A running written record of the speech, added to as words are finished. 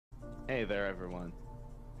Hey there, everyone.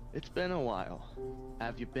 It's been a while.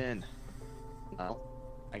 Have you been? Well,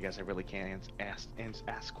 I guess I really can't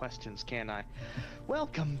ask questions, can I?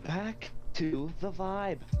 Welcome back to The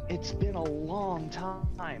Vibe. It's been a long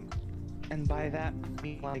time. And by that, I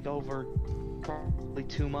mean like over probably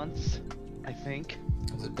 2 months, I think.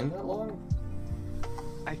 Has it been that long?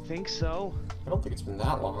 I think so. I don't think it's been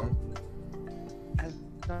that long. Has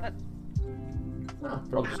not. Oh,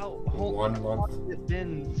 probably just How 1 month. long has it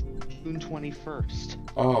been? June 21st.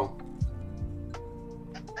 Oh.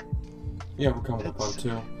 Yeah, we're coming up on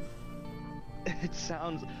 2.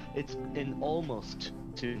 It's been almost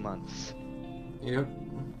 2 months. Yep.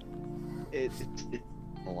 It's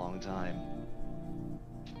a long time.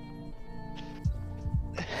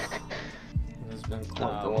 It's been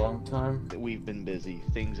quite a long time. We've been busy.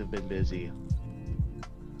 Things have been busy.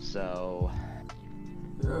 So,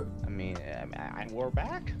 Yep. I mean, we're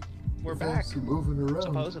back. We're back. Moving around.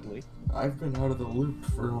 Supposedly. I've been out of the loop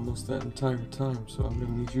for almost that entire time, so I'm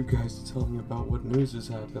gonna need you guys to tell me about what news has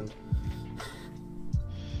happened.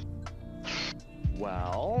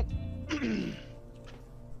 Well,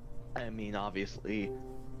 I mean, obviously,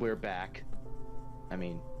 we're back. I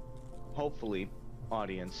mean, hopefully,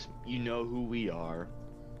 audience, you know who we are.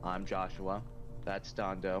 I'm Joshua. That's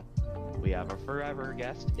Dondo. We have our forever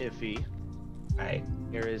guest, Iffy. Hi.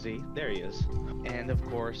 Here is he. There he is. And of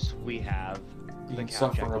course, we have The the couch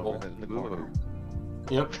insufferable. over in the corner.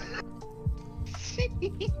 Yep.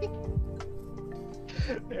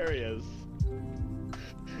 There he is.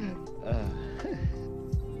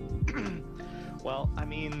 Well, I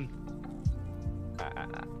mean,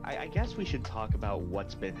 I guess we should talk about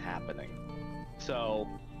what's been happening. So,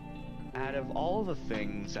 out of all the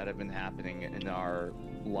things that have been happening in our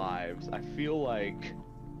lives, I feel like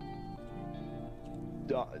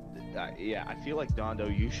I feel like Dondo,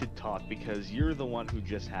 you should talk because you're the one who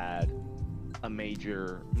just had a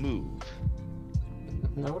major move.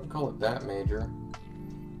 I wouldn't call it that major.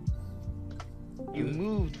 You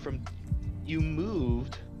moved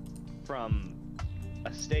from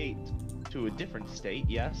a state to a different state,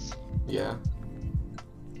 yes? Yeah.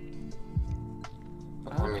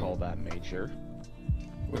 I would call that major.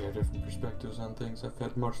 We have different perspectives on things. I've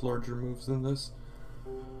had much larger moves than this.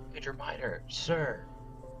 Major minor, sir.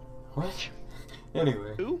 What?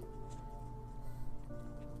 Anyway. Who?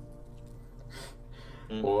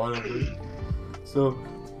 Whatever. So,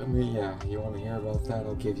 I mean, yeah, you want to hear about that?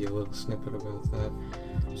 I'll give you a little snippet about that.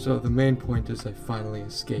 So the main point is I finally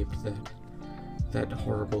escaped that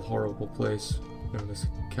horrible, horrible place known as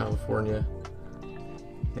California.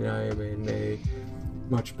 And I am in a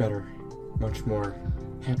much better, much more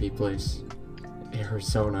happy place,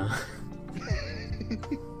 Arizona.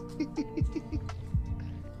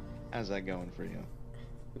 How's that going for you?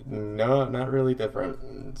 No, not really different.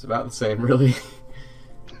 It's about the same, really.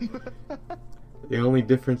 The only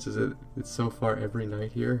difference is that it's so far every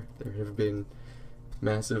night here, there have been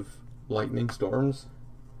massive lightning storms.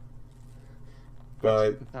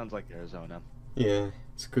 But Sounds like Arizona. yeah,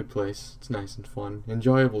 it's a good place. It's nice and fun.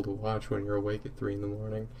 Enjoyable to watch when you're awake at 3 in the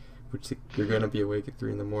morning. Which you're gonna be awake at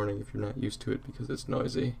 3 in the morning if you're not used to it because it's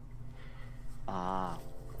noisy. Ah,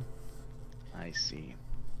 I see.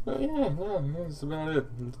 Oh yeah, no, that's about it.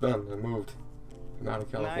 It's done. I moved. I'm out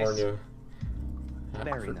of California. Out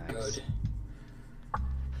Very for nice.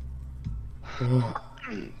 Good.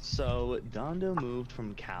 So Dondo moved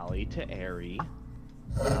from Cali to Airy.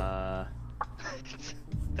 That's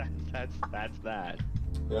that.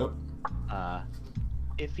 Yep.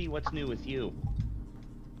 Iffy, what's new with you?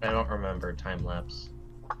 I don't remember time lapse.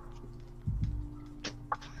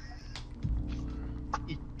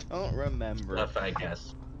 You don't remember. Stuff, I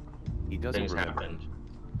guess. He doesn't Things remember.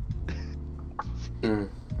 happened.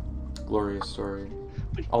 Glorious story.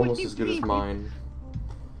 What Almost do you as good as mean? mine.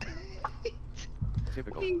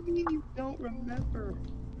 What do you mean you don't remember?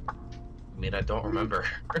 I mean, I don't remember.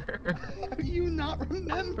 How do you not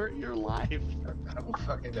remember your life? I don't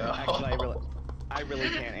fucking know. Actually, I really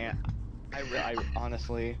can't. I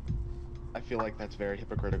honestly, I feel like that's very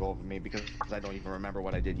hypocritical of me because I don't even remember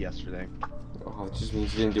what I did yesterday. Oh, it just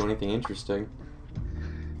means you didn't do anything interesting.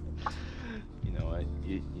 You know what?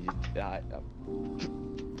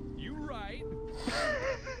 You right.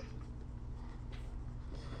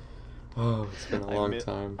 Oh, it's been a long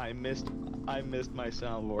time. I missed my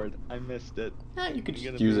soundboard. I missed it. Yeah, you could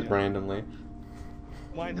You're just gonna use be, it randomly.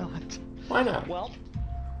 Why not? Why not? Well,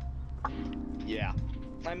 yeah.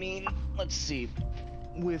 I mean, let's see.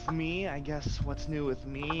 With me, I guess what's new with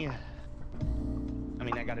me? I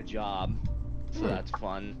mean, I got a job, so that's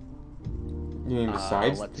fun. You mean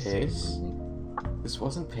besides let's this? This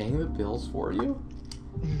wasn't paying the bills for you?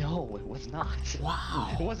 No, it was not.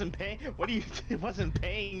 Wow. It wasn't paying. What are you? It wasn't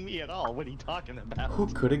paying me at all. What are you talking about? Who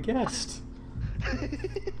could have guessed?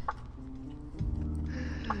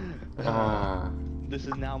 Ah. This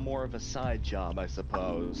is now more of a side job, I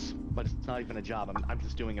suppose. But it's not even a job. I'm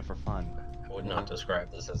just doing it for fun. I would not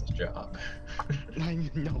describe this as a job. I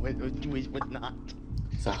know it would not.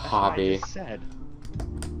 It's a That's what I hobby. just said.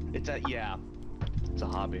 It's a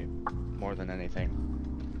hobby, more than anything.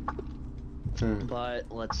 Hmm.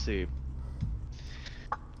 But let's see.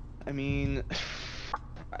 I mean,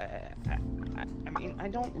 I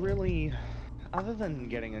don't really, other than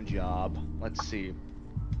getting a job. Let's see.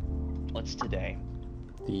 What's today?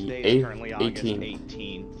 The Today is currently August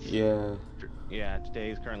 18th. Yeah. Yeah,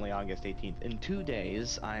 today is currently August 18th. In 2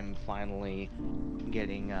 days, I'm finally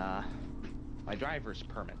getting my driver's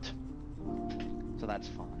permit. So that's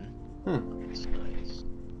fun. It's nice.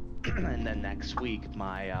 And then next week,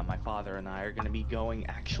 my father and I are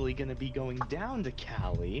actually gonna be going down to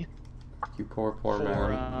Cali. You poor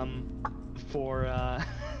man.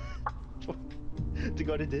 To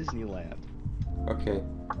go to Disneyland. Okay,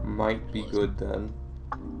 might be good then.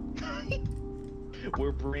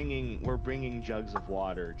 We're bringing jugs of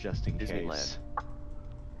water just in case.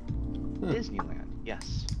 Disneyland,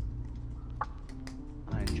 yes.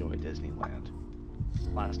 I enjoy Disneyland.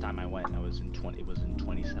 Last time I went, it was in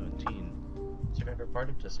 2017. What's your favorite part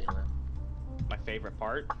of Disneyland? My favorite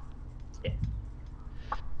part? Yeah.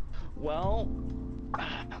 Well,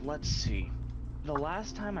 let's see. The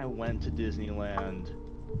last time I went to Disneyland,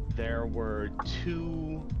 there were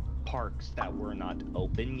 2 parks that were not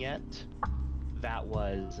open yet. That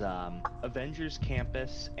was Avengers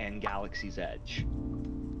Campus and Galaxy's Edge.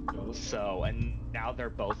 So, and now they're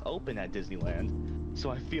both open at Disneyland. So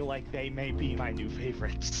I feel like they may be my new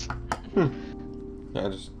favorites. Yeah,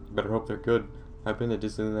 just better hope they're good. I've been to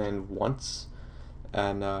Disneyland once,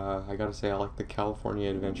 and I gotta say I like the California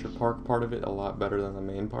Adventure Park part of it a lot better than the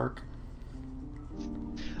main park.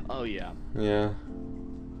 Oh yeah. Yeah.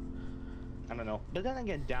 I don't know. But then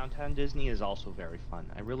again, Downtown Disney is also very fun.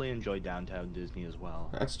 I really enjoy Downtown Disney as well.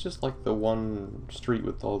 That's just like the one street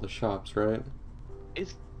with all the shops, right?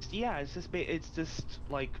 It's just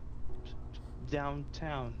like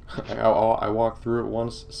downtown. I walked through it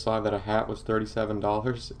once, saw that a hat was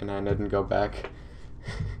 $37, and I didn't go back.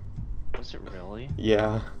 Was it really?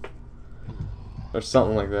 Yeah. Or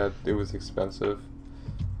something like that. It was expensive.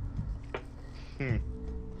 Yeah.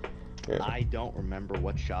 Yeah. I don't remember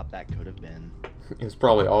what shop that could have been. It was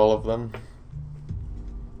probably all of them.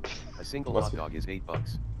 A single What's hot dog is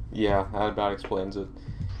 $8. Yeah, that about explains it.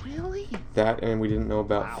 Really? That, and we didn't know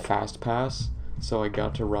about Wow. Fast Pass, so I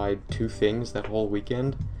got to ride 2 things that whole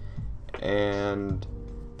weekend, and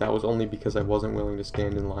that was only because I wasn't willing to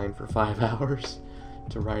stand in line for 5 hours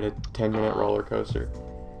to ride a 10-minute roller coaster.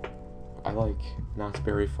 I like Knott's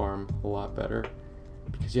Berry Farm a lot better,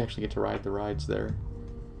 because you actually get to ride the rides there.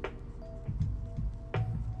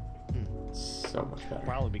 It's so much better.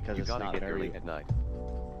 Probably because You it's gotta not get there very. late at night.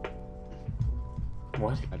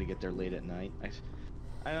 What? Gotta get there late at night.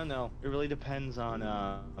 I don't know. It really depends on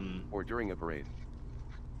Or during a parade.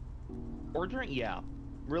 or during, yeah.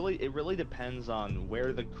 It really depends on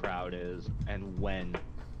where the crowd is and when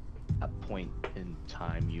a point in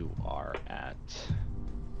time you are at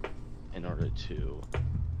in order to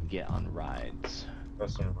get on rides.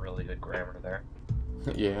 That's some really good grammar there.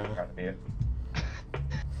 Yeah. Proud of you.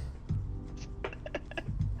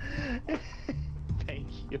 Thank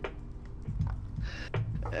you.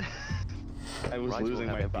 I was Rides will losing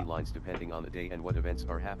have my empty thought. lines depending on the day and what events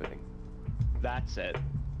are happening. That's it.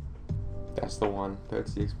 That's the one.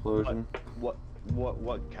 That's the explosion. What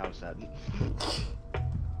cow said?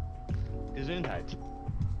 Gesundheit.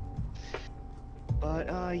 But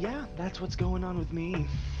yeah, that's what's going on with me.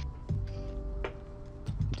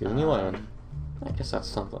 Disneyland. I guess that's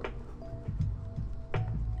something.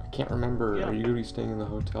 I can't remember. Yeah. Are you gonna be staying in the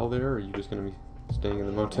hotel there, or are you just gonna be staying in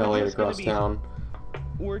the Motel 8 just gonna across be- town?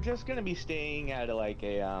 We're just gonna be staying at like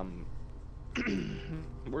a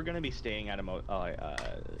we're gonna be staying at a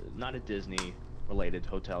not a Disney related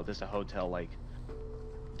hotel, just a hotel like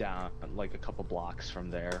down like a couple blocks from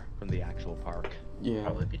there, from the actual park. Yeah.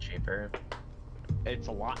 Probably be cheaper. It's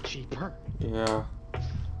a lot cheaper. Yeah.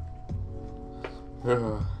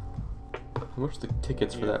 Ugh. How much the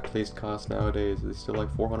tickets for Yeah. that place cost nowadays? Are they still like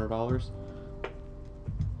 $400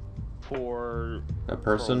 For a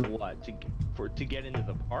person? For what? To get into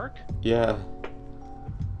the park? Yeah.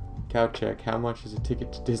 Cow check. How much is a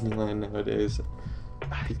ticket to Disneyland nowadays?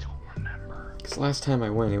 I don't remember. Because last time I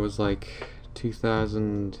went, it was like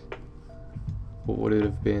 2000. What would it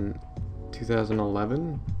have been?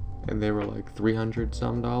 2011, and they were like $300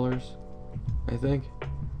 some. I think.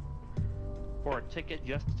 For a ticket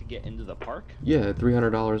just to get into the park? Yeah,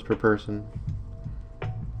 $300 per person.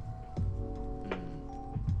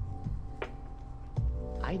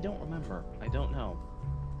 I don't remember. I don't know.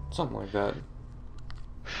 Something like that.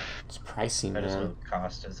 It's pricey, I just know man. the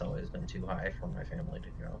cost has always been too high for my family to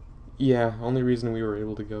go. Yeah, only reason we were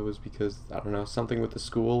able to go was because, I don't know, something with the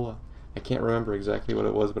school. I can't remember exactly what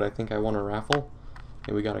it was, but I think I won a raffle.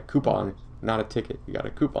 And we got a coupon. Not a ticket. We got a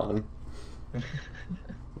coupon.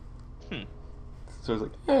 So I was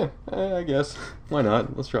like, I guess. Why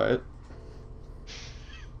not? Let's try it.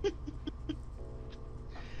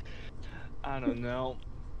 I don't know.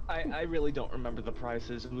 I really don't remember the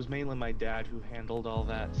prices. It was mainly my dad who handled all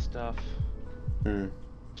that stuff.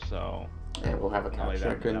 So. And we'll have a Not like couch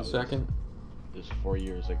check in a second. It was 4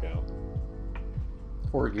 years ago.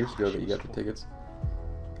 4 years ago Gosh, that it you was got the 4. tickets.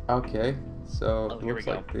 Okay, so Oh, it here looks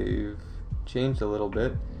we like they've changed a little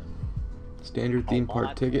bit. Standard A theme park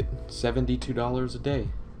lot. ticket, $72 a day.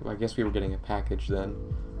 Well, I guess we were getting a package then.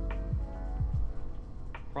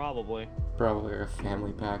 Probably. Probably a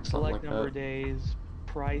family pack, something Select like number that. of days,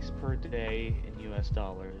 price per day in US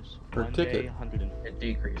dollars. Per One ticket. Day, 150. It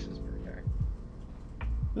decreases per day.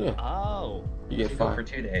 Yeah, Oh. you You get go for 5.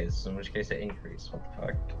 2 days, in which case it increased. What the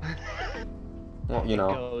fuck? Well, you It know,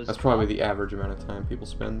 goes that's probably up. the average amount of time people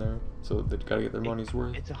spend there, so they've got to get their money's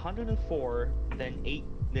worth. It's 104, then 8,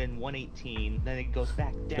 then 118, then it goes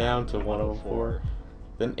back Down to 104.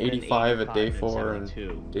 Then 85 at day 4 and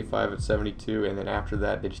 72. day 5 at 72, and then after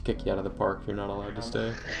that they just kick you out of the park if you're not allowed to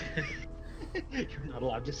stay. You're not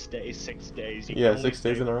allowed to stay 6 days. You Yeah, can only 6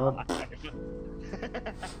 days stay in a row.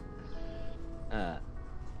 5.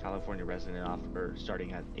 California resident offer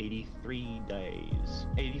starting at 83 days.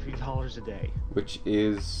 $83 a day. Which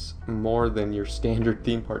is more than your standard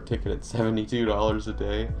theme park ticket at $72 a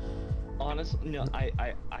day. Honestly, no,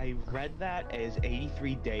 I read that as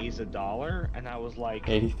 83 days $1, and I was like,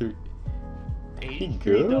 83.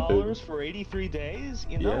 $83 for 83 days?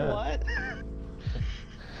 You know Yeah. what?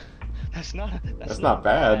 That's not not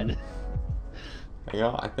bad. You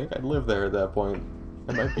know, I think I'd live there at that point.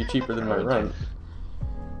 It might be cheaper than my rent.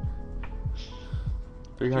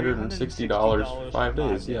 $360 for 5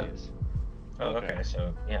 days, yeah. Oh, okay,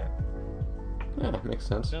 so, yeah. Yeah, makes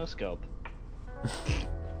sense. No scope.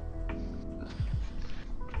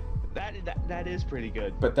 That is pretty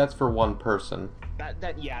good. But that's for one person. That's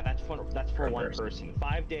for Per one person. person.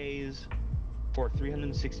 5 days for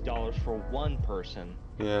 $360 for one person.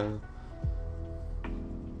 Yeah.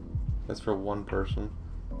 That's for one person.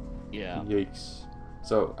 Yeah. Yikes.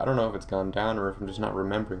 So, I don't know if it's gone down or if I'm just not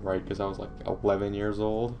remembering right because I was like 11 years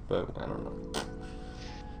old, but I don't know.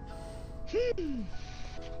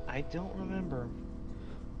 I don't remember.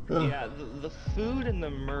 Ugh. Yeah, the food and the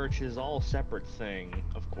merch is all separate thing,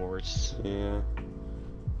 of course. Yeah.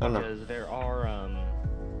 I don't know. Because there are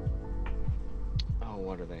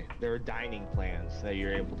what are they? There are dining plans that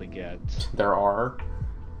you're able to get. There are.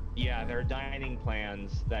 Yeah, there are dining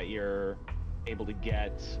plans that you're able to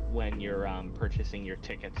get when you're purchasing your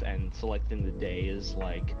tickets and selecting the days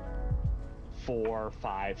like 4,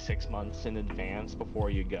 5, 6 months in advance before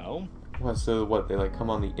you go. What, so what, they like come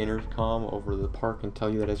on the intercom over the park and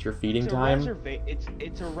tell you that it's your feeding It's a time?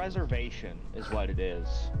 it's a reservation is what it is,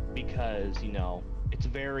 because you know it's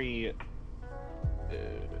very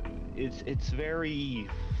it's very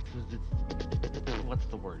what's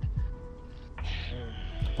the word?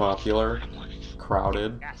 Popular,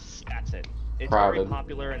 crowded. Yes, that's it. It's Crowded. very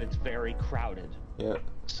popular and it's very crowded. Yeah.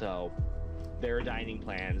 So there are dining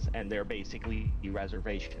plans and they're basically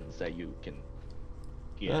reservations that you can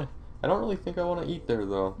get. Yeah. I don't really think I want to eat there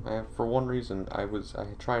though. For one reason,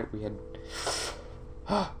 we had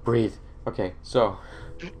breathe. Okay, so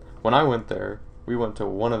when I went there, we went to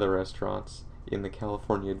one of the restaurants in the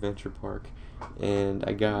California Adventure Park, and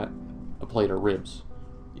I got a plate of ribs.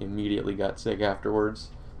 Immediately got sick afterwards.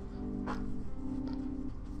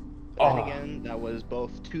 Then again, that was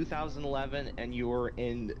both 2011 and you were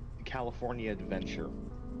in California Adventure.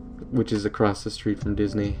 Which is across the street from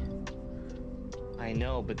Disney. I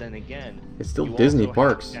know, but then again, It's still you Disney also have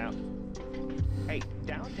parks. Hey,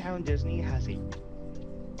 downtown Disney has a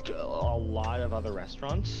lot of other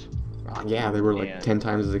restaurants. Yeah, they were like Yeah. 10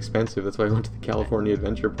 times as expensive. That's why I went to the California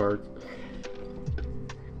Adventure Park.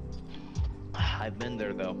 I've been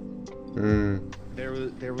there though.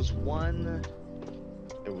 There was one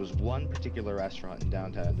particular restaurant in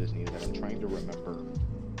downtown Disney that I'm trying to remember.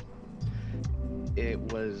 It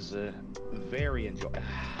was very enjoyable.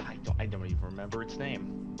 I don't even remember its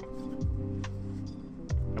name.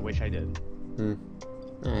 I wish I did. It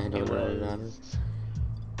doesn't really matter.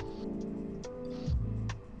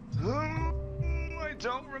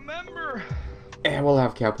 don't remember. And we'll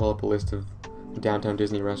have Cal pull up a list of downtown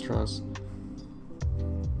Disney restaurants.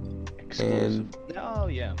 Exclusive. Oh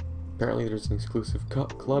yeah. Apparently there's an exclusive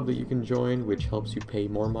club that you can join, which helps you pay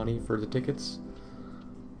more money for the tickets.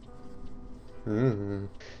 Yep.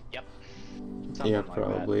 Yeah, Something like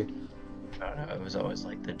probably. I don't know. It was always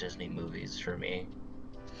like the Disney movies for me.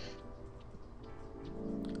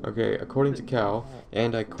 Okay, according to Cal,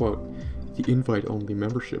 and I quote, "The invite-only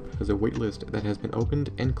membership has a waitlist that has been opened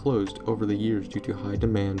and closed over the years due to high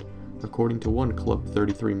demand. According to one Club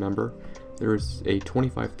 33 member, there is a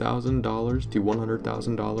 $25,000 to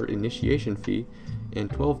 $100,000 initiation fee and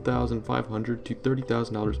 $12,500 to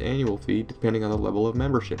 $30,000 annual fee depending on the level of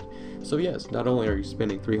membership. So yes, not only are you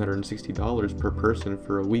spending $360 per person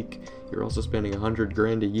for a week, you're also spending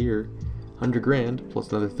 $100,000 a year, $100,000 plus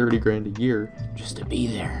another $30,000 a year just to be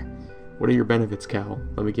there. What are your benefits, Cal?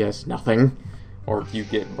 Let me guess, nothing? Or you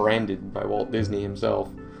get branded by Walt Disney himself?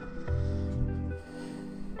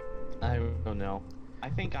 I don't know. I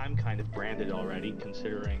think I'm kind of branded already,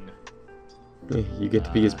 considering. You get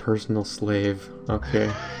to be his personal slave.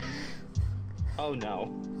 Okay. Oh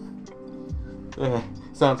no.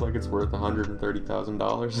 Sounds like it's worth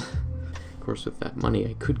 $130,000. Of course, with that money,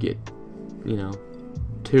 I could get,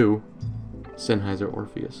 2 Sennheiser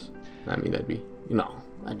Orpheus. I mean, that'd be,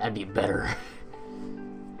 that'd be better.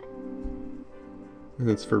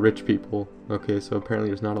 It's for rich people. Okay, so apparently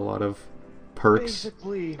there's not a lot of perks.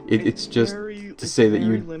 Basically, It's just to say that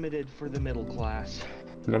very you. limited for the middle class.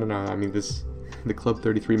 No. I mean, the Club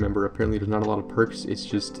 33 member, apparently there's not a lot of perks. It's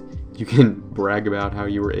just you can brag about how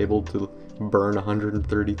you were able to burn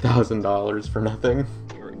 $130,000 for nothing.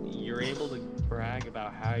 You're able to brag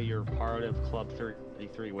about how you're part of Club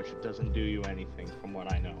 33, which doesn't do you anything, from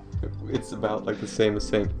what I know. It's about like the same as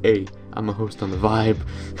saying, "Hey, I'm a host on the Vibe."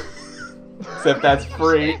 Except that's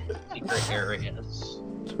free. Secret areas.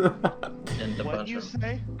 And a What bunch did you of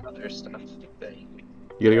say? other stuff that you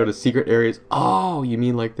You gotta go to secret areas. Oh, you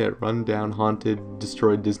mean like that rundown, haunted,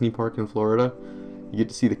 destroyed Disney park in Florida? You get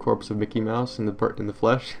to see the corpse of Mickey Mouse in the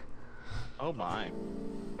flesh. Oh my.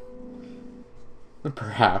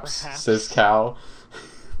 Perhaps, says Cal.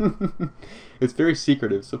 It's very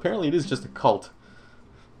secretive, so apparently it is just a cult.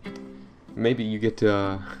 Maybe you get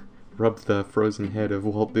to rub the frozen head of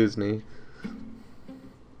Walt Disney.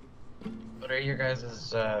 What are your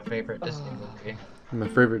guys' favorite Disney movie? My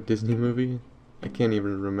favorite Disney movie? I can't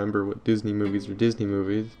even remember what Disney movies are Disney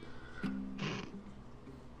movies.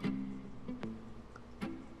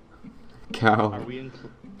 Cal,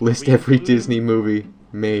 list every Disney movie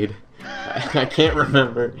made. I can't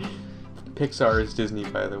remember. Pixar is Disney,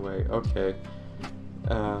 by the way. Okay.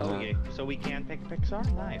 Okay, so we can pick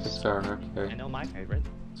Pixar? Nice. Pixar, okay. I know my favorite.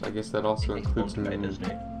 So I guess that also includes Owned by Disney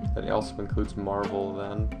that also includes Marvel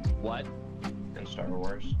then, What? and Star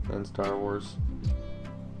Wars. and Star Wars.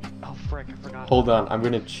 Oh frick, I forgot. Hold on, I'm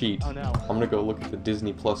gonna cheat. Oh no. I'm gonna go look at the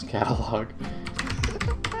Disney Plus catalog.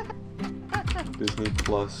 Disney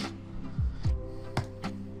Plus.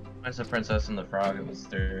 As The Princess and the Frog, it was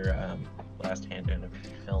their last hand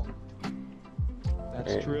animated film.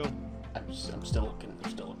 That's Hey. true. I'm still looking.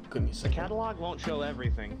 They're still looking. Give me a The second. catalog won't show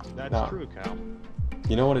everything. That's No. true, Cal.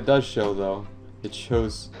 You know what it does show though? It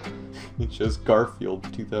shows Garfield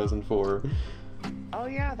 2004. Oh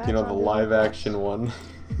yeah, that's You know, on the Disney live Plus. action one.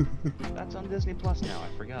 That's on Disney Plus now,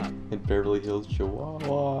 I forgot. And Beverly Hills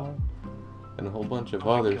Chihuahua. And a whole bunch of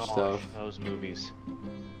Oh my other gosh, stuff. Those movies.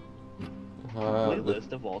 The-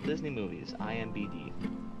 Playlist of Walt Disney movies. IMDb.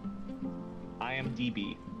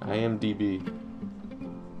 IMDb.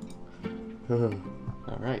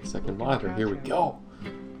 Alright, second monitor, here we go.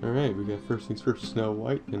 Alright, we got first things first. Snow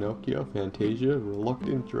White, Pinocchio, Fantasia,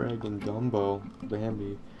 Reluctant Dragon, Dumbo,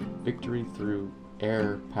 Bambi, Victory Through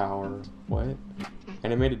Air Power. What?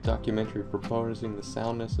 Animated documentary proposing the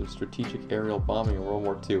soundness of strategic aerial bombing in World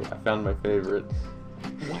War II. I found my favorite.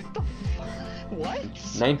 What the fuck? What?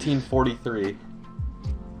 1943.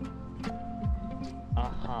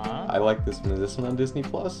 Uh-huh. I like this one. Is this one on Disney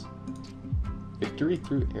Plus? Victory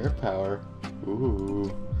Through Air Power.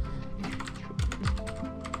 Ooh.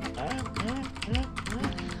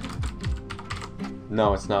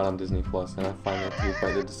 No, it's not on Disney Plus, and I find that to be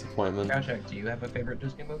quite a disappointment. Project, do you have a favorite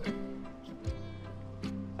Disney movie?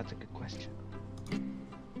 That's a good question.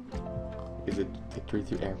 Is it Victory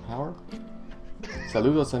Through Air Power?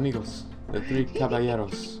 Saludos amigos, the three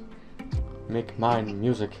caballeros. Make mine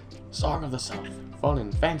music, song of the South, fun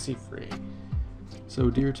and fancy free. So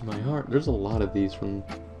dear to my heart. There's a lot of these from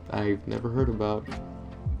I've never heard about.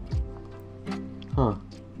 Huh.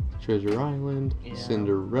 Treasure Island, Yeah.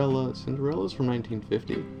 Cinderella. Cinderella's from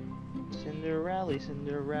 1950. Cinderella.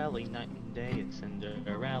 Cinderella, night and day, it's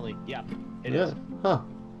Cinderella. Yeah, it Yeah. is. Huh.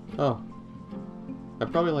 Oh. I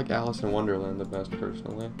probably like Alice in Wonderland the best,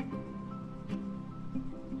 personally.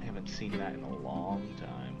 I haven't seen that in a long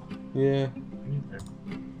time. Yeah.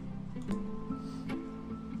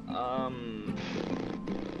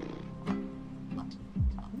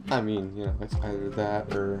 I mean, you know, it's either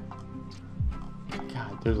that or...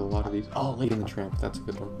 God, there's a lot of these. Oh, Lady and the Tramp. That's a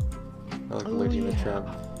good one. I like Lady and the Tramp.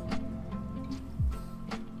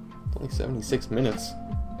 It's only 76 minutes.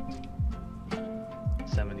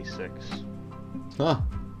 76. Huh.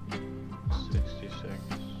 66.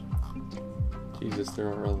 Jesus, there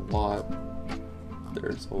are a lot.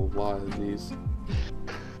 There's a lot of these.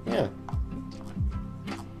 Yeah.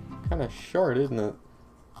 Kind of short, isn't it?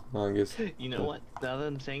 Well, I guess. You know what? Now that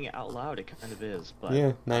I'm saying it out loud, it kind of is. But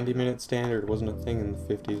Yeah, 90-minute standard wasn't a thing in the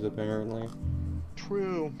 50s, apparently.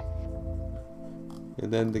 true.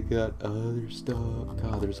 And then they got other stuff.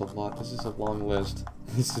 God, there's a lot. This is a long list.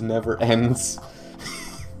 This never ends.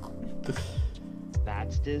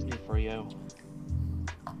 That's Disney for you.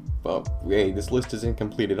 Well, hey, this list is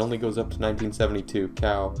incomplete. It only goes up to 1972.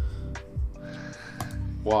 Cow.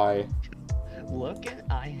 Why? Look at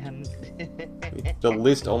IM. The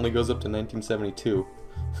list only goes up to 1972.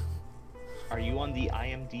 Are you on the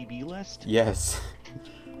IMDb list? Yes.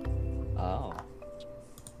 Oh.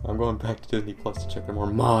 I'm going back to Disney Plus to check the more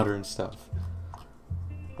modern stuff.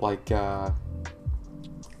 Like, Oh,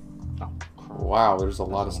 crap. wow, there's a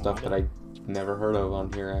lot of stuff that I never heard of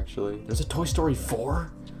on here, actually. There's a Toy Story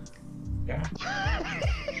 4? Yeah.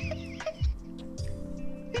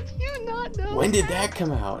 Did you not know? When did that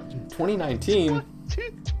come out? 2019?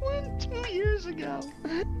 2 years ago.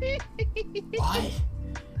 What?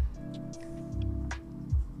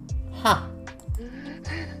 Huh.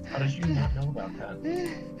 How did you not know about that?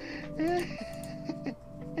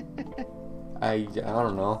 I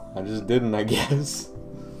don't know. I just didn't, I guess.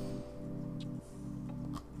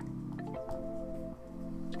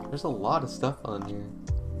 There's a lot of stuff on here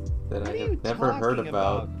that I have never heard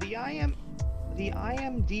about. The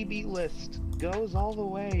IMDb list goes all the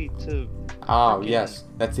way to. Oh, Freaking- yes.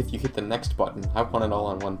 That's if you hit the next button. I want it all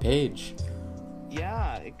on one page.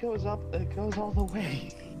 Yeah, it goes up. It goes all the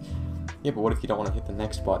way. Yeah, but what if you don't want to hit the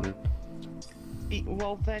next button?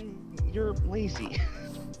 Well, then you're lazy.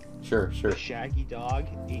 Sure, sure. The Shaggy Dog,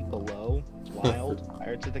 8 Below, Wild,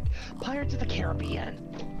 Pirates of the Caribbean.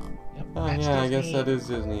 Yep, Oh, that's yeah, I guess Disney. that is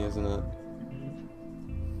Disney, isn't it?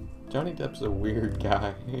 Johnny Depp's a weird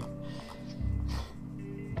guy.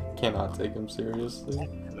 Cannot take him seriously. What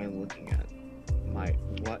am I looking at?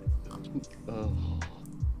 What? Oh,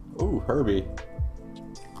 Ooh, Herbie.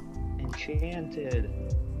 Enchanted.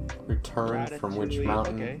 Return from which Ratatouille,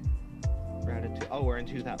 mountain? Okay. Ratatouille. Oh, we're in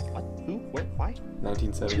 2000. What? Who? Where? Why?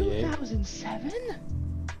 1978. 2007?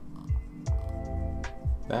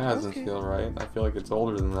 That doesn't Okay. feel right. I feel like it's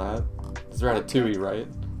older than that. It's Ratatouille, right?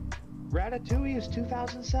 Ratatouille is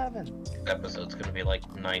 2007. This episode's gonna be like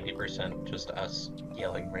 90% just us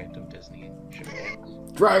yelling random Disney shit.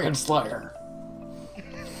 Dragon Slayer!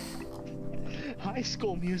 High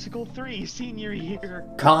School Musical 3, senior year.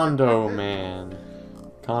 Condo Man.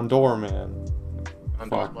 Condor Man. I'd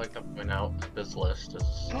Fuck. like to point out that this list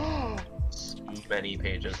is many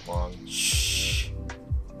pages long. Shh.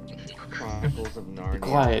 Chronicles of Be Narnia.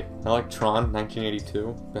 quiet. I like Tron,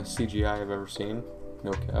 1982. Best CGI I've ever seen.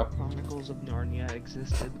 No cap. Chronicles of Narnia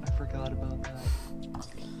existed. I forgot about that.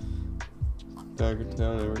 Tiger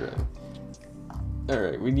Town, there we go.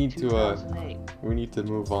 Alright, we need to, 2008. we need to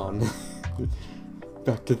move on.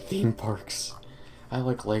 Back to theme parks. I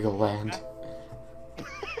like Legoland.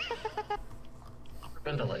 I've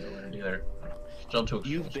been to Legoland either. Jump to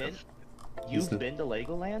You've been? He's- You've been to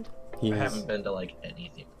Legoland? He I has, haven't been to like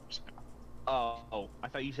anything. Oh, I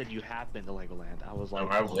thought you said you have been to Legoland. I was Oh,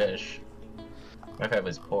 like, I wish. My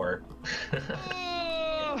family's poor.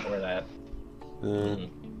 Oh. For that.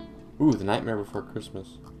 Ooh, The Nightmare Before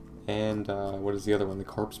Christmas. And, what is the other one? The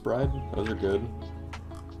Corpse Bride? Those are good.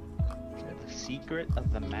 The Secret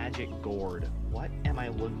of the Magic Gourd. What am I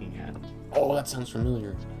looking at? Oh, that sounds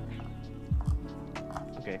familiar.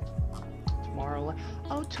 Okay. Tomorrowland.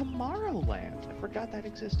 Oh, Tomorrowland. I forgot that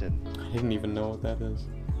existed. I didn't even know what that is.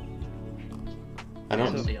 I I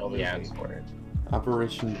don't don't... see all the ads for it.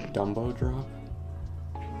 Operation Dumbo Drop?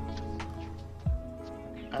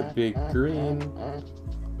 The Big Green.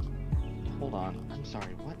 Hold on. I'm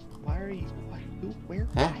sorry. What? Why are you? What? Who? Where?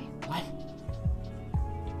 Huh? Why?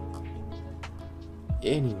 What?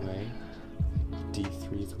 Anyway.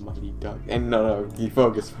 D3 the Mighty Duck. And no,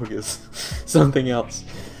 focus. Something else.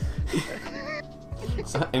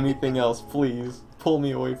 It's not anything else, please. Pull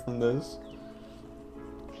me away from this.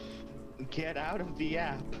 get out of the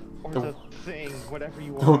app or the thing, whatever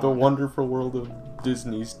you The want. wonderful world of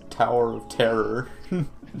Disney's Tower of Terror.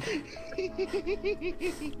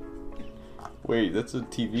 Wait, that's a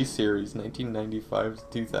TV series, 1995 to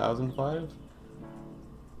 2005?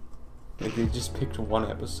 Like, they just picked one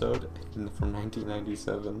episode from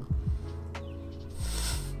 1997.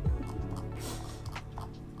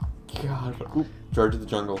 God. Oop, George of the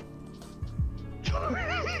Jungle.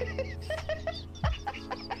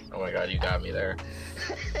 Oh my god, you got me there.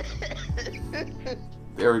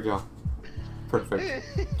 There we go.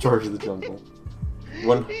 Perfect. George of the Jungle.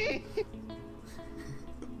 One.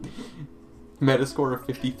 Metascore of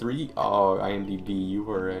 53. Oh, IMDb,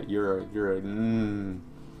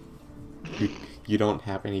 you don't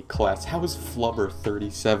have any class. How is Flubber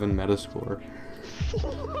 37 Metascore?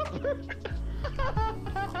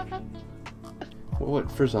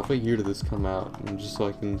 What? First off, what year did this come out? And just so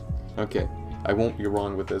I can. Okay, I won't be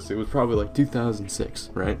wrong with this. It was probably like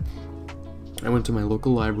 2006, right? I went to my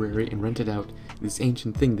local library and rented out this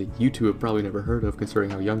ancient thing that you two have probably never heard of,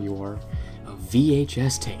 considering how young you are. A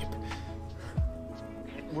VHS tape.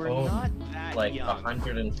 We're not that like young.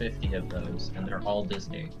 150 of those, and they're all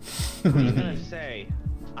Disney. What are you gonna say?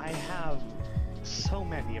 I have so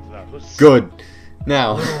many of those. Good.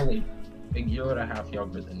 Now. Literally a year and a half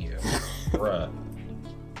younger than you. Bruh.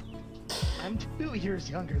 I'm 2 years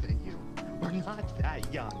younger than you. We're not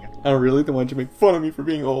that young. I really don't want you to make fun of me for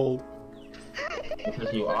being old.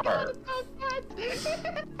 Because you are.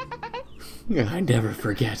 I never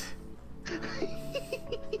forget.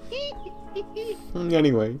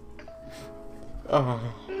 Anyway.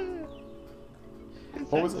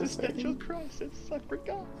 What was I saying? Existential crisis. I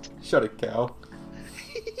forgot. Shut it, cow.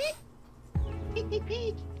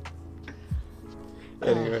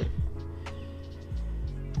 Anyway.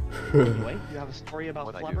 Anyway, you have a story about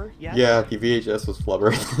What I do? Flubber? Yes? Yeah, the VHS was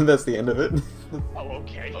Flubber. That's the end of it. Oh,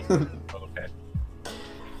 okay. Okay.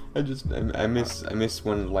 I miss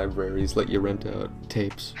when libraries let you rent out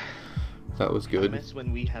tapes. That was I good. miss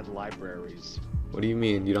when we had libraries. What do you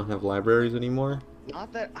mean? You don't have libraries anymore?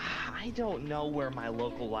 Not that I don't know where my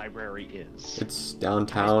local library is. It's I've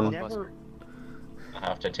downtown. never. I'll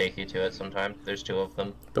have to take you to it sometime. There's 2 of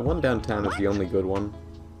them. The one downtown is the only good one.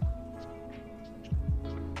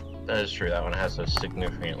 That is true. That one has a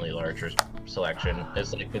significantly larger selection.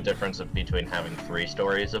 It's like the difference between having 3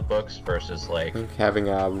 stories of books versus like Having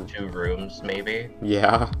 2 rooms, maybe.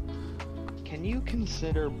 yeah. Can you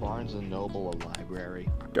consider Barnes and Noble a library?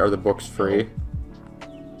 Are the books free?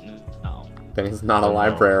 No. Then it's not a No.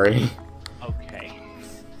 library. Okay.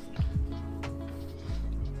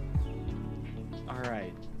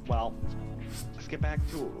 Alright, well, let's get back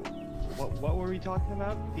to what were we talking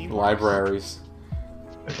about? Theme parks? Libraries.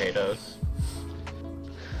 Potatoes.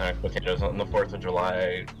 Potatoes on the 4th of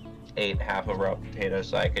July. Ate half a raw potato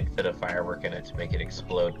so I could fit a firework in it to make it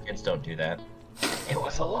explode. Kids don't do that. It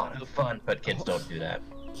was a lot of fun, but kids don't do that.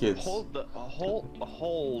 Kids. Hold.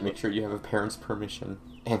 Make sure you have a parent's permission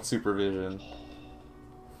and supervision.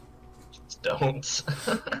 Don't.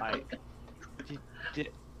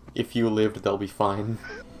 If you lived, they'll be fine.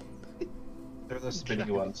 They're the spinny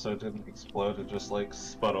ones, so it didn't explode. It just like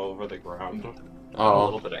spun over the ground. A Oh.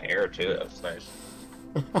 little bit of air too. That's nice.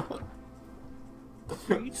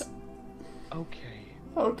 Okay.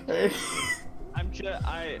 Okay.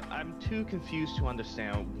 I'm too confused to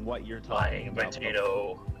understand what you're talking Flying about.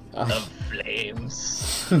 potato of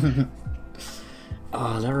flames.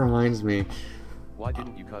 Oh, that reminds me. Why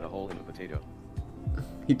didn't you cut a hole in the potato?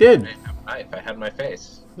 He did. I had my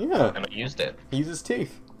face, Yeah. and I used it. He used his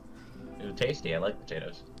teeth. It was tasty. I like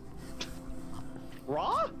potatoes.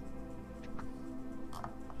 Raw?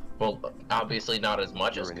 Well, obviously not as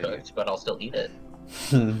much as You're an idiot. cooked, but I'll still eat it.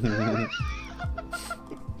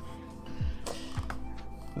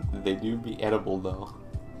 They do be edible though.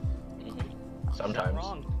 Not Sometimes.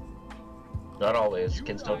 wrong. Not always. You're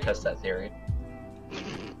Kids don't right. test that theory.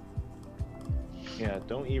 Yeah,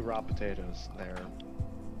 don't eat raw potatoes. They're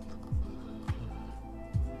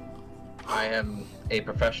I am a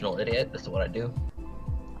professional idiot. This is what I do.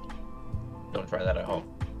 Don't try that at home.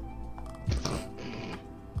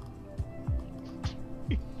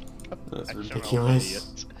 That's professional ridiculous.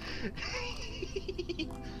 idiots.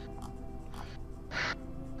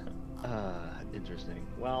 Interesting.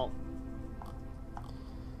 Well,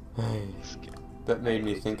 Hey, that made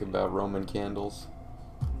me think about Roman candles.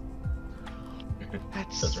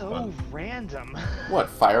 that's Those are so fun. random. What,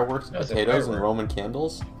 fireworks, That's a potatoes, and firework. Roman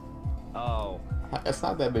candles? Oh, That's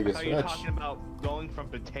not that big a I thought you were stretch. talking about going from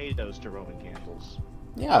potatoes to Roman candles.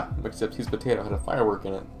 Yeah, except his potato had a firework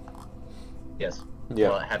in it. Yes. Yeah.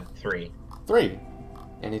 Well, it had 3. 3.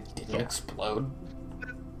 And it didn't explode.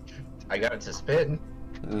 I got it to spin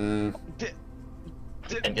Mm.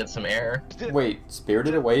 and get some air. Wait,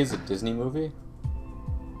 Spirited Away is a Disney movie?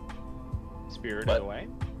 Spirited What? Away?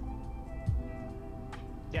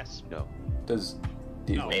 Yes. No. Does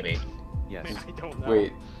No. Maybe. Yes. I don't know.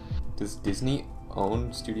 Wait, does Disney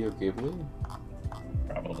own Studio Ghibli?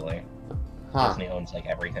 Probably. Huh, Disney owns like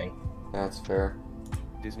everything. that's fair.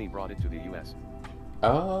 Disney brought it to the US.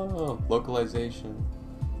 Oh, localization.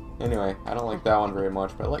 Anyway, I don't like that one very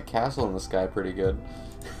much, but I like Castle in the Sky pretty good.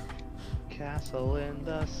 Castle in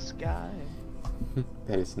the sky.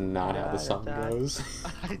 That is not how the song goes.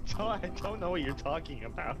 I don't know what you're talking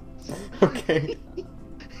about. Okay.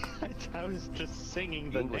 I was just singing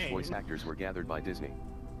The the English name. voice actors were gathered by Disney.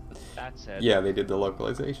 That's it. Yeah, they did the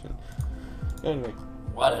localization. Anyway,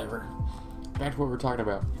 whatever. Back to what we're talking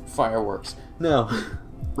about. Fireworks. No.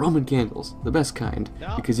 Roman candles. The best kind.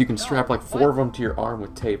 No, Because you can no, strap like 4 what? of them to your arm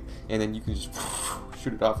with tape, and then you can just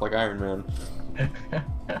shoot it off like Iron Man.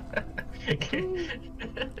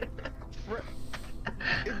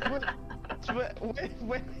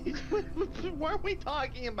 Weren't we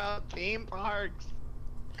talking about theme parks?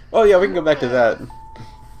 Oh yeah, we can go back to that.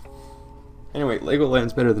 Anyway,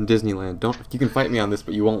 Legoland's better than Disneyland. Don't you can fight me on this,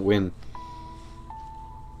 but you won't win.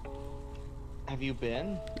 Have you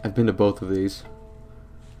been? I've been to both of these.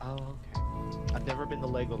 Oh, okay. I've never been to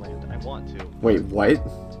Legoland. I want to. Wait, what?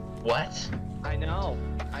 What? I know.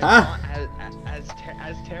 Huh?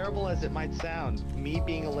 As terrible as it might sound, me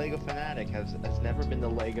being a Lego fanatic has never been to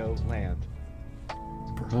Legoland.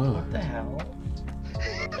 Bro. What the hell?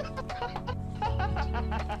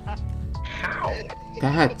 How?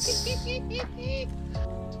 That's...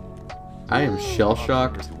 I am shell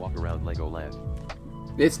shocked. To walk around Legoland.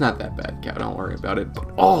 It's not that bad, Cow. Don't worry about it.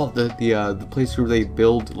 But the place where they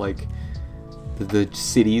build like the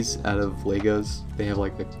cities out of Legos. They have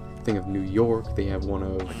like the thing of New York. They have one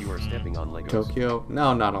of But you are stepping on Legos. Tokyo.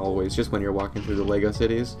 No, not always. Just when you're walking through the Lego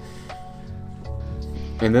cities.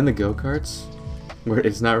 And then the go-karts, where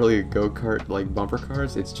it's not really a go-kart like bumper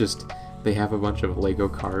cars. It's just they have a bunch of Lego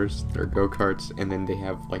cars. They're go-karts, and then they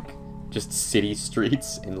have like just city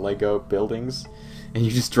streets and Lego buildings. And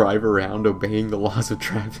you just drive around obeying the laws of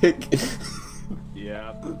traffic.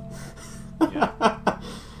 Yeah. Yeah.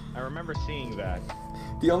 I remember seeing that.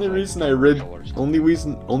 The only Like, reason I read, commercial or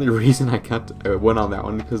something. only reason I went on that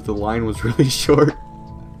one because the line was really short.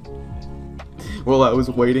 Well, I was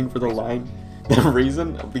waiting for the line. The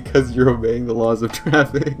reason because you're obeying the laws of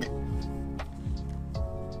traffic.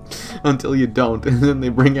 Until you don't, and then they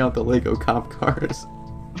bring out the Lego cop cars,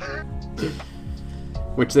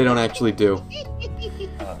 which they don't actually do.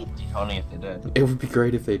 Only if they did. It would be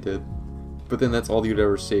great if they did, but then that's all you'd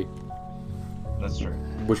ever see, That's true.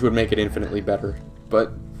 which would make it infinitely better.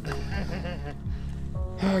 But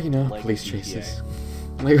oh, you know, Lego police GTA. chases.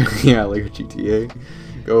 Lego, yeah, Lego GTA.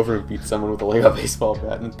 Go over and beat someone with a Lego baseball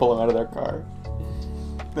bat and pull them out of their car.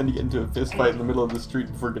 Then you get into a fist fight in the middle of the street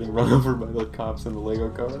before getting run over by the cops in the Lego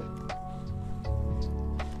car.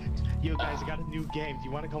 Yo guys, I got a new game. Do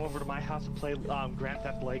you want to come over to my house and play Grand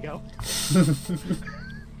Theft Lego?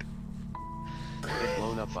 Get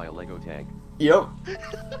blown up by a Lego tank. Yep.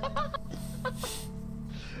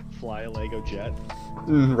 Fly a Lego jet.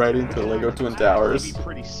 Right into Lego Twin Towers. That'd be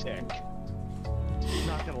pretty sick.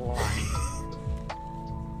 Not gonna lie.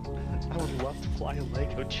 I would love to fly a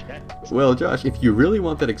Lego jet. Well, Josh, if you really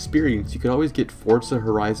want that experience, you could always get Forza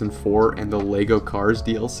Horizon 4 and the Lego Cars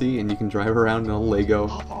DLC, and you can drive around in a Lego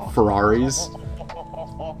Ferraris.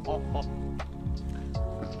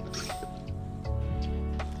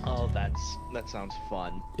 Oh, that sounds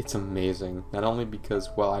fun. It's amazing. Not only because,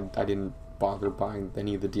 well, I didn't bother buying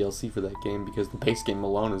any of the DLC for that game because the base game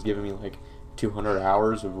alone is giving me like 200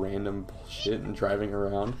 hours of random bullshit and driving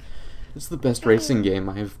around. It's the best racing game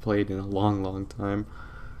I have played in a long, long time.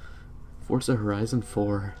 Forza Horizon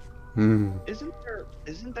 4. Isn't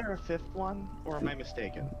there a fifth one, or am I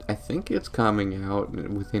mistaken? I think it's coming out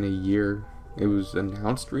within a year. It was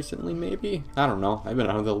announced recently, maybe? I don't know. I've been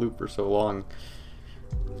out of the loop for so long.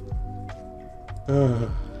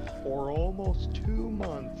 For almost 2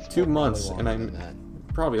 months. 2 Or months, probably and longer I'm than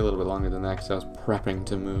that. probably a little bit longer than that because I was prepping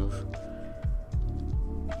to move.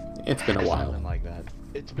 It's been a while. Something like that.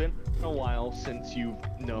 It's been a while since you've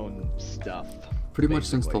known stuff. Pretty much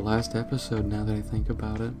since the basically. last episode, now that I think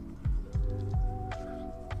about it.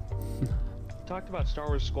 Talked about Star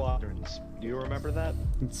Wars Squadrons. Do you remember that?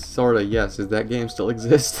 Sorta, yes. Does that game still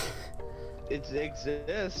exist? It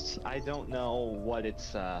exists. I don't know what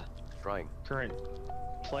its Trying. current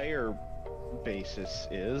player basis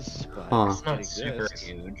is, but Huh. It's not it super exists.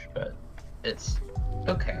 huge, but It's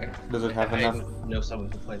okay. Does it have I enough? know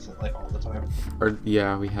someone who plays it like all the time. Or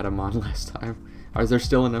yeah, we had him on last time. Is there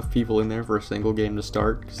still enough people in there for a single game to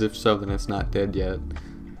start? Because if so, then it's not dead yet.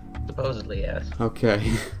 Supposedly, yes.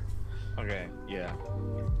 Okay. Okay, yeah.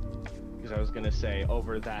 Because I was gonna say,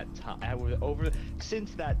 over that time,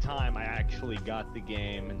 since that time, I actually got the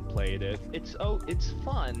game and played it. It's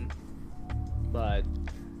fun, but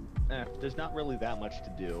there's not really that much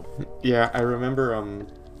to do. Yeah, I remember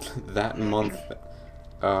that month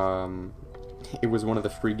it was one of the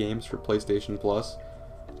free games for PlayStation Plus.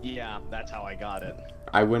 Yeah, that's how I got it.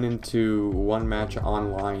 I went into one match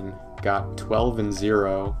online, got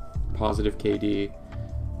 12-0, positive KD,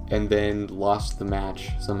 and then lost the match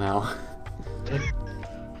somehow.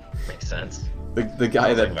 Makes sense. The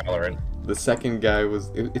guy Sounds that like Valorant. the second guy was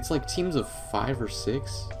it's like teams of 5 or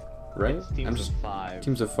 6, right? It's teams of 5.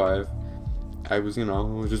 Teams of 5. I was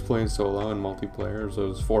just playing solo and multiplayer, so it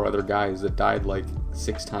was 4 other guys that died like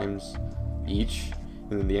 6 times each.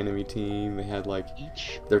 And then the enemy team, they had like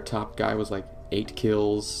their top guy was like 8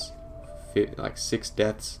 kills, like 6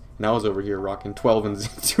 deaths, and I was over here rocking 12 and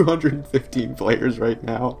 215 players right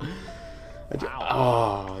now.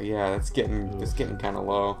 Oh yeah, it's getting kind of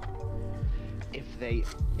low.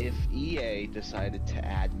 If EA decided to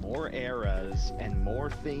add more eras and more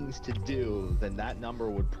things to do, then that number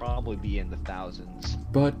would probably be in the thousands.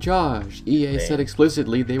 But Josh, EA said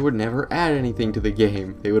explicitly they would never add anything to the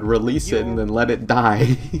game. They would release it and then let it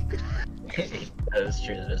die. That is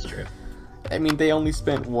true. That is true. I mean, they only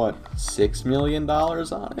spent what, $6 million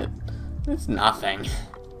on it? It's nothing.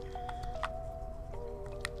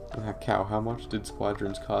 Cow, how much did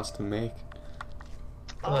Squadrons cost to make?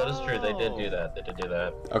 Oh, that is true. They did do that. They did do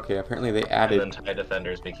that. Okay, apparently they And added. then TIE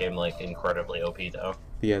Defenders became like incredibly OP though.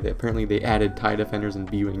 Yeah, apparently they added TIE Defenders and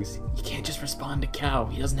B-Wings. You can't just respond to Cow.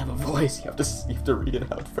 He doesn't have a voice. You have to read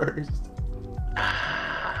it out first.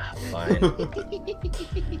 Fine.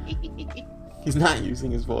 He's not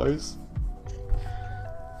using his voice.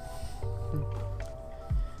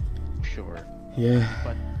 Sure. Yeah.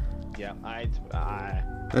 But yeah, I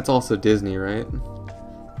That's also Disney, right?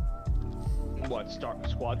 what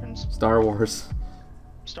Squadrons? Star Wars.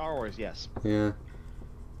 Star Wars, yes. Yeah.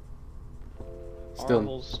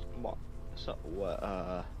 Still.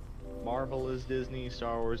 Marvel is Disney,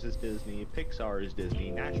 Star Wars is Disney, Pixar is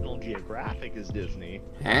Disney, National Geographic is Disney,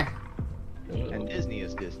 Huh? and Disney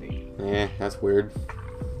is Disney. Yeah, that's weird.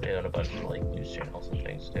 They own a bunch of like news channels and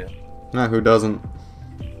things too. Nah, who doesn't?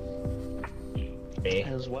 Me.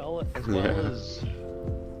 As well as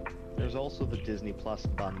there's also the Disney Plus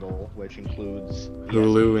bundle, which includes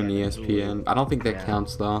Hulu and Hulu. ESPN. I don't think that Yeah.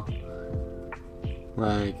 counts though.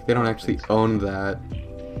 Like, they don't actually own that.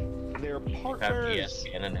 They're Have partners.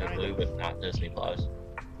 ESPN and Hulu, but not Disney Plus.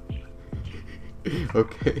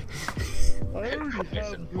 Okay. I already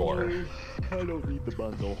Listen, four. Hulu. I don't need the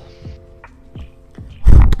bundle.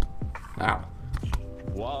 Ow.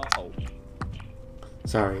 Wow.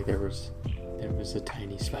 Sorry, there was a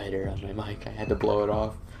tiny spider on my mic. I had to blow it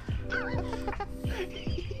off.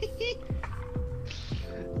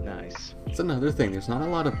 Nice. It's another thing. There's not a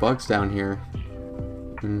lot of bugs down here.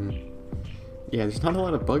 Yeah, there's not a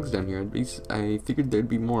lot of bugs down here. I figured there'd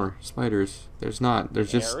be more spiders. There's not.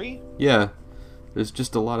 There's just Airy? yeah. There's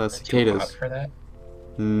just a lot of Is it too hot cicadas. for that?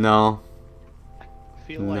 No. I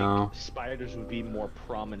feel No. like spiders would be more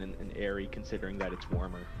prominent in airy, considering that it's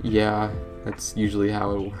warmer. Yeah, that's usually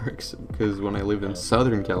how it works. Because when I lived in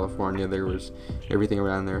Southern California, there was everything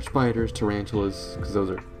around there: spiders, tarantulas, because those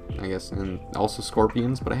are, I guess, and also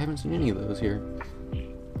scorpions. But I haven't seen any of those here,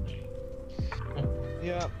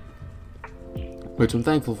 Yeah. which I'm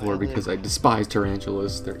thankful for because I despise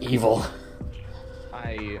tarantulas. They're evil.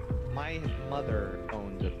 My mother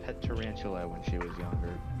owned a pet tarantula when she was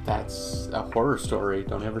younger. That's a horror story.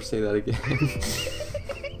 Don't ever say that again.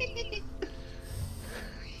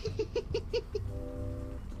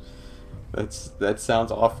 That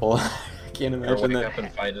sounds awful. I can't Or imagine wake up that.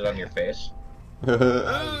 and find it on your face.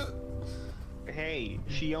 Hey,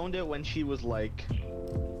 she owned it when she was like,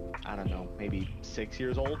 I don't know, maybe 6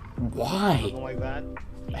 years old, Why? something like that.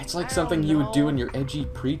 It's like I something don't you would do know. in your edgy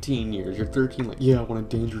preteen years. You're 13, like, yeah, I want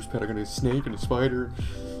a dangerous pet. I got a snake and a spider.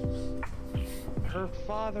 Her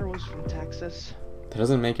father was from Texas. That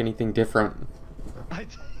doesn't make anything different. I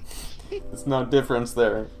It's not difference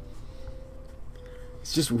there.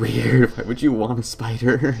 It's just weird. Why would you want a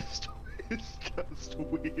spider? It's just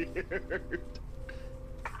weird.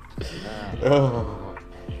 Oh.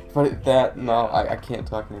 But no, I can't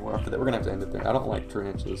talk anymore after that. We're gonna have to end it there. I don't like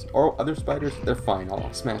tarantulas. Or other spiders, they're fine.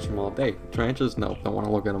 I'll smash them all day. Tarantulas, no. Don't want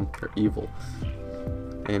to look at them. They're evil.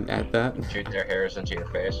 And at that... Shoot their hairs into your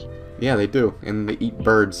face. Yeah, they do, and they eat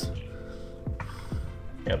birds.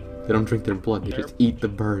 Yep. They don't drink their blood; they just eat the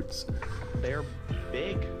birds. They're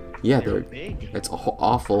big. Yeah, They're they're big. It's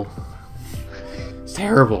awful. It's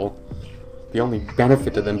terrible. The only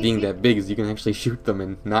benefit to them being that big is you can actually shoot them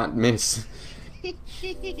and not miss.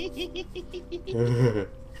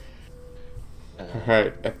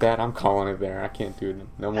 Alright, at that I'm calling it there. I can't do it.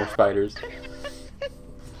 No more spiders.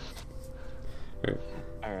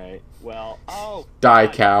 Alright, well, oh! Die,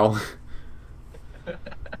 God. cow.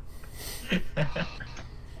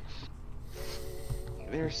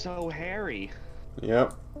 They're so hairy.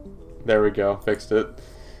 Yep. There we go. Fixed it.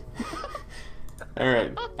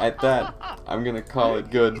 Alright, at that, I'm gonna call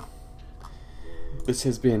it good. This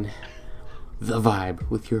has been The Vibe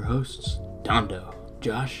with your hosts, Dondo,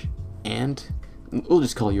 Josh, and we'll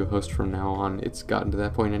just call you a host from now on. It's gotten to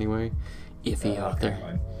that point anyway. Iffy out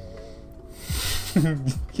there.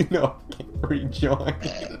 You know, I can't rejoin.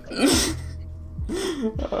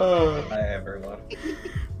 Hi, everyone.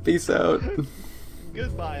 Peace out.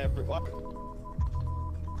 Goodbye, everyone.